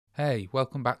Hey,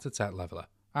 welcome back to Tech Leveler.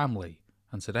 I'm Lee,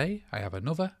 and today I have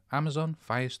another Amazon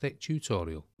Fire Stick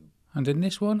tutorial. And in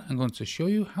this one, I'm going to show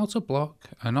you how to block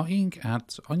annoying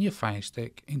ads on your Fire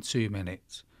Stick in 2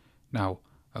 minutes. Now,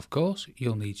 of course,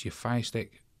 you'll need your Fire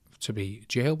Stick to be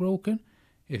jailbroken.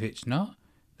 If it's not,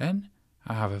 then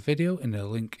I have a video in the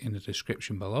link in the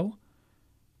description below.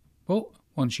 But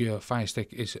once your Fire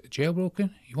Stick is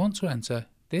jailbroken, you want to enter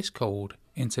this code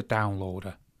into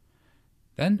Downloader.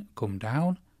 Then come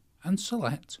down and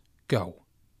select Go.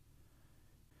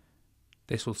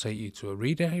 This will take you to a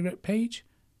redirect page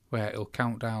where it'll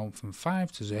count down from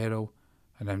 5 to 0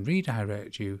 and then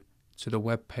redirect you to the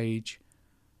web page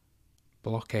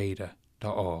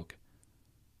BlockAorg.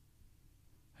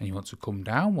 And you want to come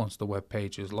down once the web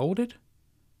page is loaded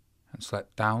and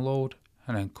select Download,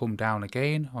 and then come down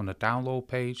again on the download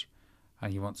page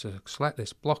and you want to select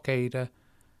this blockader.apk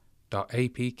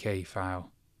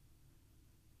file.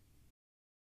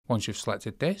 Once you've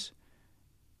selected this,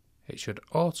 it should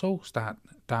auto start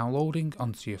downloading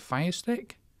onto your Fire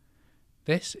Stick.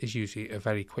 This is usually a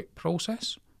very quick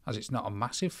process as it's not a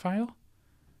massive file.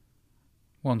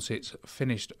 Once it's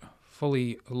finished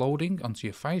fully loading onto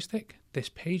your Fire Stick, this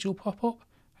page will pop up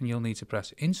and you'll need to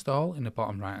press install in the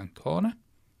bottom right hand corner.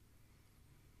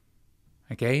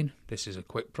 Again, this is a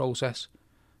quick process,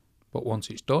 but once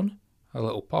it's done, a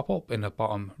little pop-up in the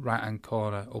bottom right hand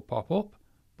corner will pop up.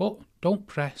 But don't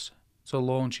press to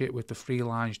launch it with the 3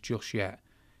 lines just yet.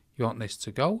 You want this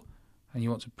to go and you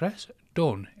want to press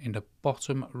done in the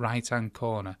bottom right hand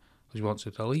corner because you want to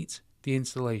delete the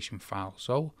installation file.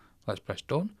 So let's press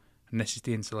done, and this is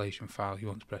the installation file. You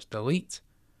want to press delete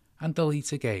and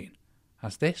delete again,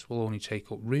 as this will only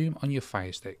take up room on your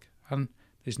Fire Stick and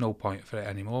there's no point for it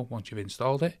anymore once you've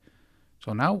installed it.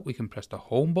 So now we can press the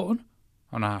home button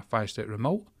on our Fire Stick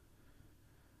remote,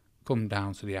 come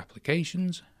down to the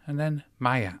applications and then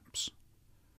my apps.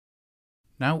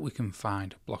 Now we can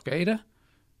find BlockAder.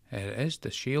 Here it is, the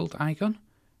shield icon.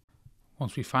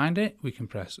 Once we find it, we can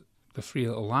press the 3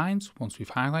 little lines once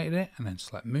we've highlighted it and then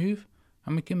select move,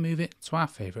 and we can move it to our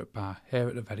favourite bar here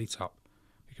at the very top.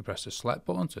 We can press the select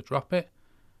button to drop it.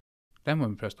 Then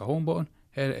when we press the home button,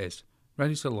 here it is,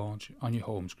 ready to launch on your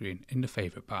home screen in the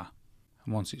favourite bar.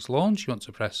 And once it's launched, you want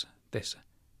to press this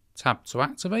tab to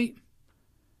activate.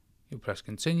 You'll press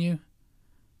continue,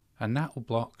 and that will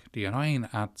block the annoying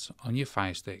ads on your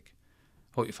Fire Stick.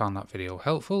 Hope you found that video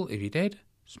helpful. If you did,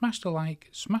 smash the like,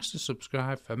 smash the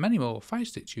subscribe for many more Fire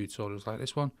Stick tutorials like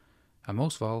this one, and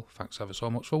most of all, thanks ever so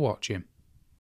much for watching.